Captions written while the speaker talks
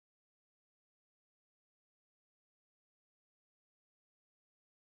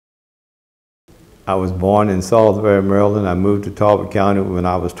I was born in Salisbury, Maryland. I moved to Talbot County when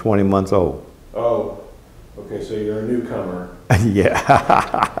I was 20 months old. Oh, okay, so you're a newcomer. Yeah.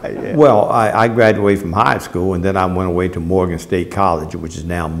 Yeah. Well, I graduated from high school, and then I went away to Morgan State College, which is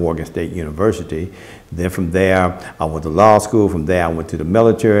now Morgan State University. Then from there, I went to law school. From there, I went to the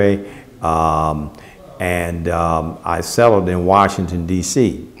military, and I settled in Washington,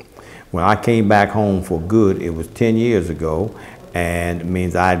 D.C. When I came back home for good, it was 10 years ago, and it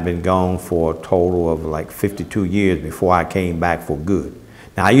means I had been gone for a total of like 52 years before I came back for good.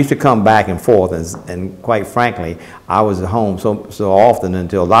 Now, I used to come back and forth, and quite frankly, I was at home so often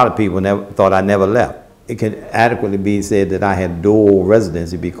until a lot of people thought I never left. It can adequately be said that I had dual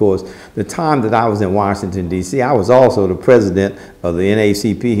residency because the time that I was in Washington, D.C., I was also the president of the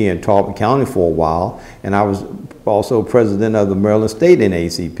NAACP here in Talbot County for a while, and I was also president of the Maryland State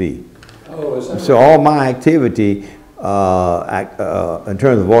NAACP. Oh, is that so right? All my activity in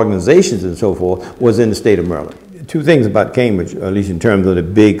terms of organizations and so forth was in the state of Maryland. Two things about Cambridge, at least in terms of the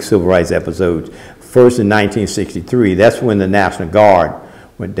big civil rights episodes. First, in 1963, that's when the National Guard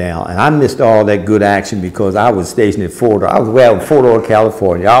went down, and I missed all that good action because I was stationed in Fort Ord. I was way out in Fort Ord,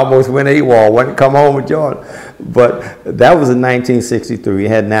 California. I almost went AWOL, wanted to come home with Jordan. But that was in 1963. We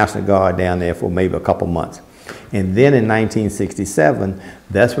had National Guard down there for maybe a couple months. And then in 1967,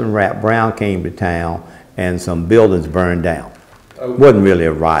 that's when Rat Brown came to town and some buildings burned down. It wasn't really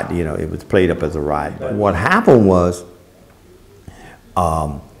a riot, you know, it was played up as a riot. But what happened was,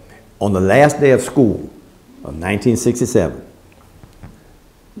 on the last day of school of 1967,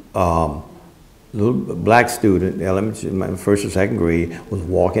 little black student, elementary, first or second grade, was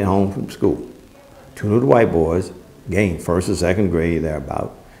walking home from school. Two little white boys, again, first or second grade, they're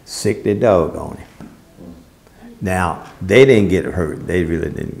about sick their dog on him. Now, they didn't get hurt, they really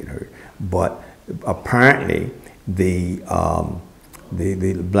didn't get hurt, but apparently the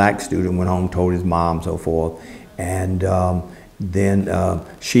black student went home, told his mom, so forth, and then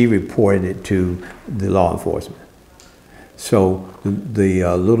she reported it to the law enforcement. So the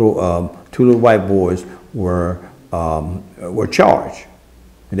two little white boys were charged,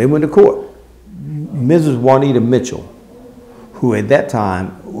 and they went to court. Mrs. Juanita Mitchell, who at that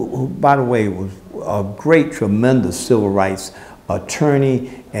time, who by the way was a great, tremendous civil rights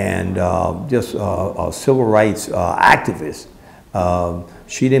attorney and just a civil rights activist.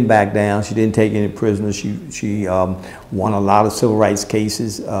 She didn't back down. She didn't take any prisoners. She won a lot of civil rights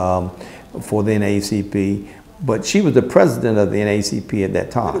cases for the NAACP. But she was the president of the NAACP at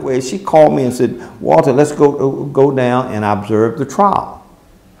that time. Anyway, she called me and said, "Walter, let's go down and observe the trial."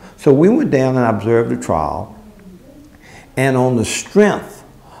 So we went down and observed the trial. And on the strength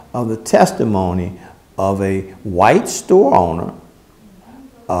of the testimony of a white store owner,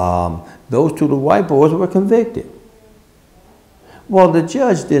 those two little white boys were convicted. Well, the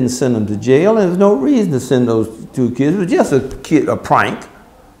judge didn't send them to jail, and there was no reason to send those two kids. It was just a prank.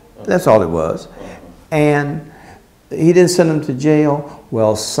 That's all it was. And he didn't send them to jail.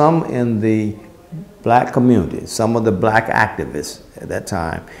 Well, some in the black community, some of the black activists at that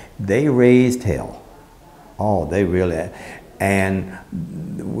time, they raised hell. Oh, they really had. And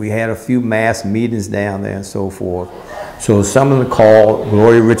we had a few mass meetings down there and so forth. So someone called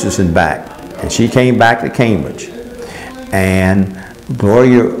Gloria Richardson back, and she came back to Cambridge. And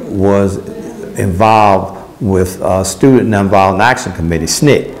Gloria was involved with Student Nonviolent Action Committee,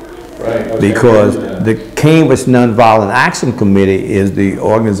 SNCC. Right, okay. Because the Cambridge Nonviolent Action Committee is the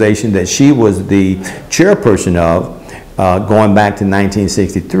organization that she was the chairperson of going back to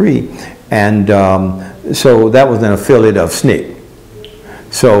 1963. And so that was an affiliate of SNCC.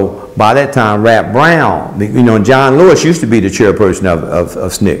 So by that time, Rat Brown, you know, John Lewis used to be the chairperson of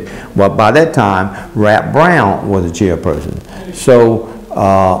SNCC. But by that time, Rat Brown was the chairperson. So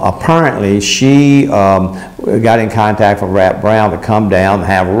apparently she got in contact with Rat Brown to come down and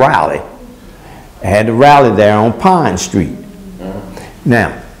have a rally. I had the rally there on Pine Street.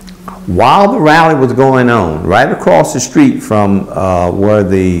 Now, while the rally was going on, right across the street from where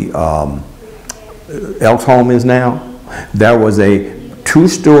the Elks Home is now, there was a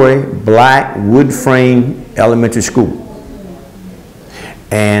two-story black wood frame elementary school.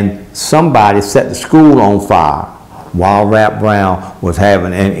 And somebody set the school on fire while Rat Brown was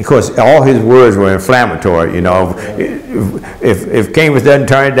having, and of course all his words were inflammatory, you know, if Cambridge doesn't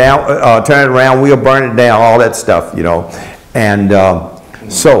turn it down, turn it around, we'll burn it down, all that stuff, you know. And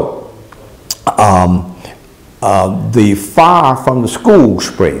so the fire from the school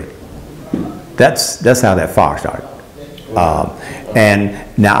spread. That's how that fire started. And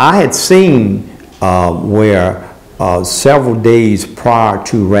now I had seen where several days prior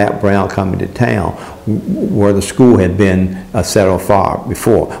to Rat Brown coming to town, where the school had been set on fire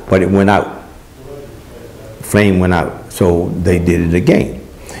before, but it went out. flame went out. So they did it again.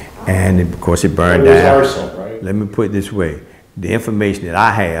 And of course it burned It was down. arson, right? Let me put it this way. The information that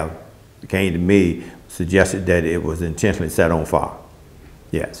I have came to me suggested that it was intentionally set on fire.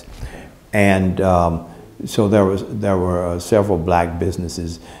 Yes. And so there were several black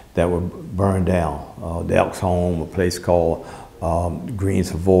businesses that were burned down. The Elks Home, a place called Green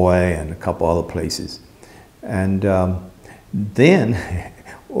Savoy, and a couple other places. And then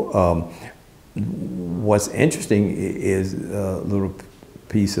what's interesting is a little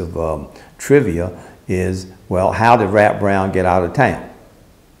piece of trivia is, well, how did Rat Brown get out of town?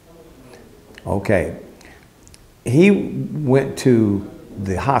 Okay, he went to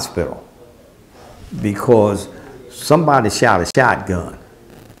the hospital because somebody shot a shotgun,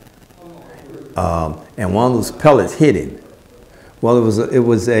 and one of those pellets hit him. Well, it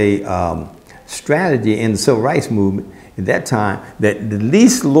was a strategy in the civil rights movement at that time that the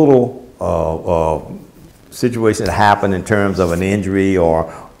least little situation that happened in terms of an injury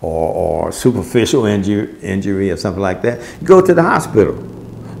or superficial injury or something like that, go to the hospital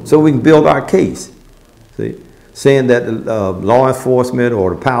so we can build our case. See? Saying that the law enforcement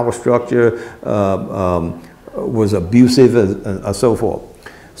or the power structure was abusive and so forth.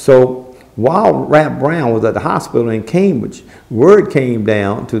 So while Rat Brown was at the hospital in Cambridge, word came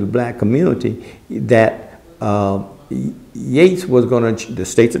down to the black community that Yates was going to, the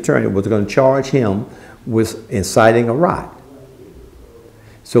state's attorney was going to charge him with inciting a riot.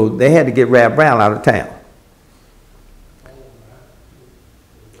 So they had to get Rat Brown out of town.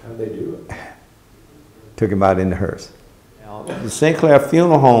 How'd they do it? Took him out in the hearse. The St. Clair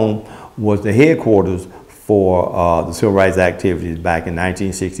Funeral Home was the headquarters for the civil rights activities back in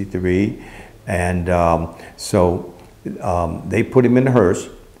 1963. And so they put him in the hearse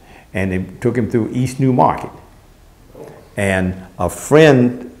and they took him through East New Market. And a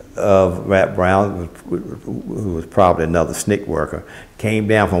friend of Rat Brown, who was probably another SNCC worker, came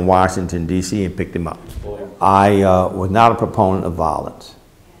down from Washington, D.C. and picked him up. I was not a proponent of violence,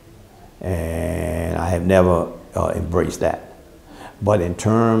 and I have never embraced that. But in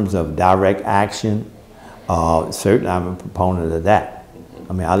terms of direct action, certainly I'm a proponent of that.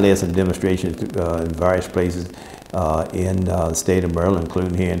 I mean, I led some demonstrations in various places in the state of Maryland,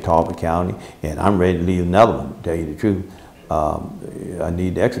 including here in Talbot County, and I'm ready to leave another one, to tell you the truth. I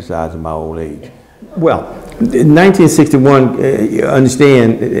need to exercise in my old age. Well, in 1961, you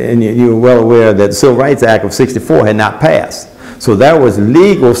understand, and you're well aware that the Civil Rights Act of '64 had not passed. So that was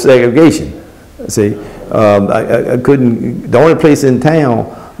legal segregation. See, I couldn't, the only place in town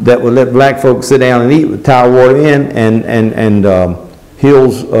that would let black folks sit down and eat was Talbot Inn and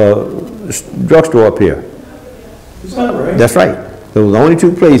Hill's drugstore up here. Is that right? That's right. Those were the only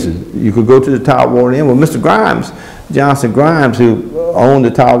two places you could go to the Talbot Inn. Well, Mr. Grimes, Johnson Grimes, who owned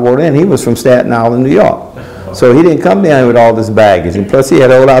the Talbot Inn, he was from Staten Island, New York. So he didn't come down with all this baggage, and plus he had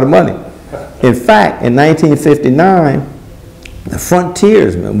a whole lot of money. In fact, in 1959, the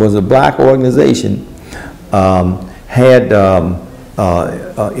Frontiersmen was a black organization, had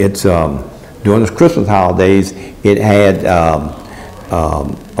during the Christmas holidays, it had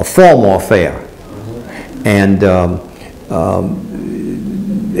a formal affair, and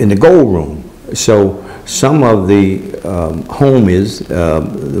in the Gold Room. So some of the homies,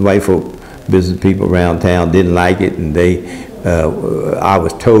 the white folk business people around town didn't like it, and they, I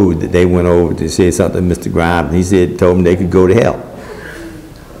was told that they went over to say something to Mr. Grimes, and he told them they could go to hell.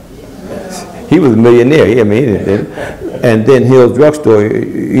 He was a millionaire, I mean, and then Hill's Drugstore,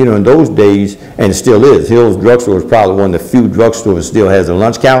 you know, in those days, and it still is, Hill's Drugstore is probably one of the few drugstores that still has a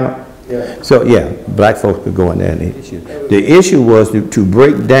lunch counter. Yeah. So yeah, black folks could go in there and eat. The issue was to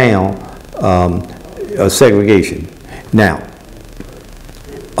break down segregation. Now,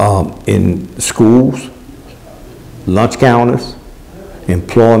 in schools, lunch counters,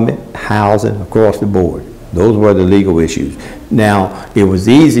 employment, housing, across the board. Those were the legal issues. Now, it was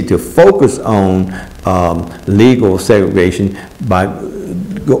easy to focus on legal segregation by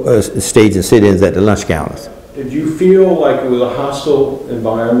states and sit-ins at the lunch counters. Did you feel like it was a hostile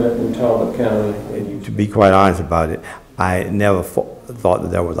environment in Talbot County? And to be quite honest about it, I never thought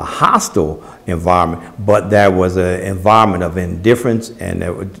that there was a hostile environment, but there was an environment of indifference and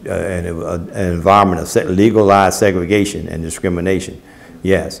an environment of legalized segregation and discrimination.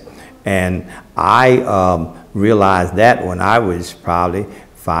 Yes. And I realized that when I was probably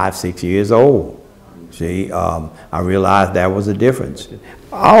 5, 6 years old. See, I realized there was a difference.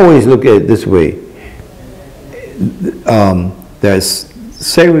 I always look at it this way. There's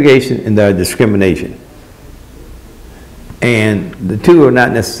segregation and there's discrimination. And the two are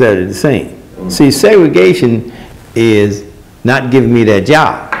not necessarily the same. See, segregation is not giving me that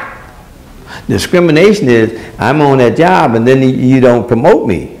job. Discrimination is I'm on that job and then you don't promote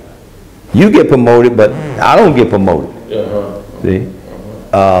me. You get promoted, but I don't get promoted. See?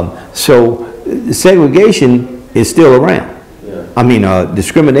 So segregation is still around. I mean,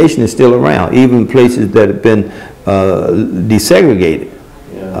 discrimination is still around, even places that have been desegregated.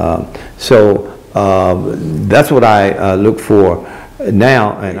 So that's what I look for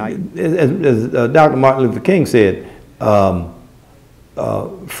now. And as Dr. Martin Luther King said,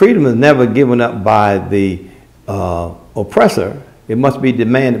 freedom is never given up by the oppressor. It must be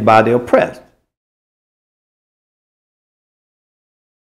demanded by the oppressed.